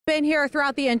been here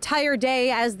throughout the entire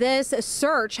day as this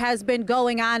search has been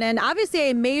going on, and obviously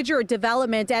a major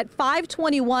development. At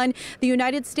 5:21, the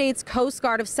United States Coast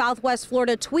Guard of Southwest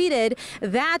Florida tweeted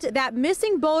that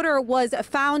missing boater was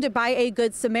found by a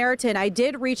Good Samaritan. I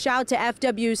did reach out to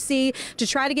FWC to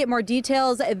try to get more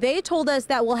details. They told us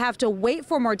that we'll have to wait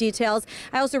for more details.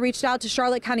 I also reached out to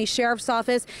Charlotte County Sheriff's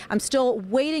Office. I'm still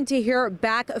waiting to hear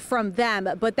back from them,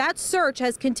 but that search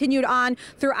has continued on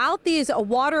throughout these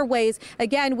waterways.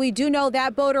 Again, we do know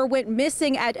that boater went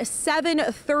missing at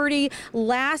 7:30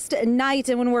 last night.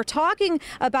 And when we're talking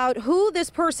about who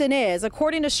this person is,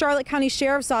 according to Charlotte County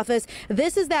Sheriff's Office,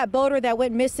 this is that boater that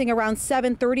went missing around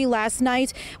 7:30 last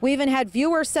night. We even had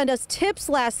viewers send us tips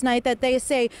last night that they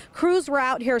say crews were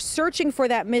out here searching for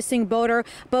that missing boater,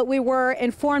 but we were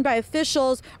informed by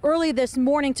officials early this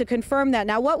morning to confirm that.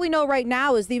 Now, what we know right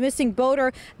now is the missing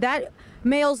boater, that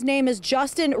male's name is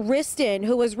Justin Riston,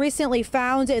 who was recently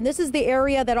found, and this is the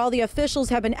area that all the officials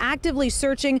have been actively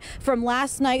searching from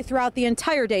last night throughout the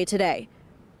entire day today.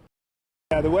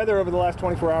 Yeah, the weather over the last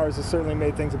 24 hours has certainly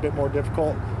made things a bit more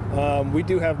difficult. We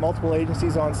do have multiple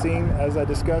agencies on scene. As I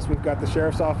discussed, we've got the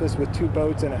Sheriff's Office with 2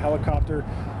 boats and a helicopter.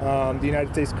 The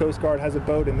United States Coast Guard has a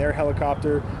boat and their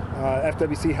helicopter.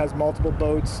 FWC has multiple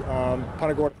boats.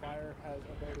 Punta Gorda Fire.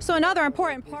 So another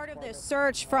important part of this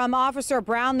search from Officer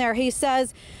Brown there, he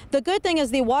says the good thing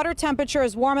is the water temperature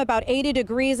is warm, about 80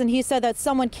 degrees, and he said that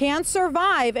someone can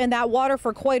survive in that water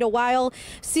for quite a while.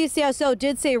 CCSO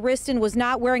did say Riston was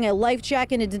not wearing a life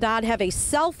jacket and did not have a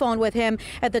cell phone with him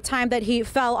at the time that he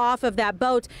fell off of that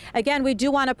boat. Again, we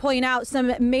do want to point out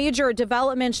some major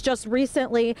developments just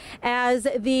recently as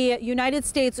the United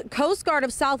States Coast Guard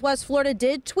of Southwest Florida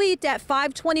did tweet at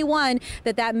 5:21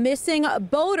 that missing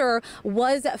boater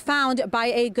was found by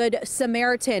a Good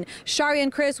Samaritan. Shari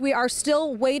and Chris, we are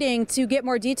still waiting to get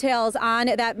more details on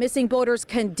that missing boater's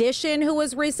condition who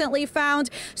was recently found.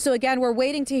 So again, we're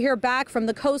waiting to hear back from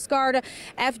the Coast Guard,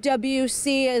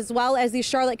 FWC, as well as the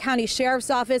Charlotte County Sheriff's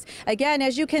Office. Again,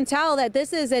 as you can tell, that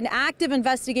this is an active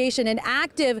investigation, an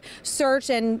active search,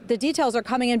 and the details are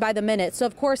coming in by the minute. So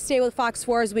of course, stay with Fox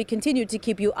 4 as we continue to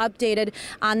keep you updated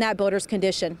on that boater's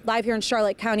condition. Live here in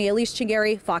Charlotte County, Elise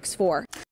Chingari, Fox 4.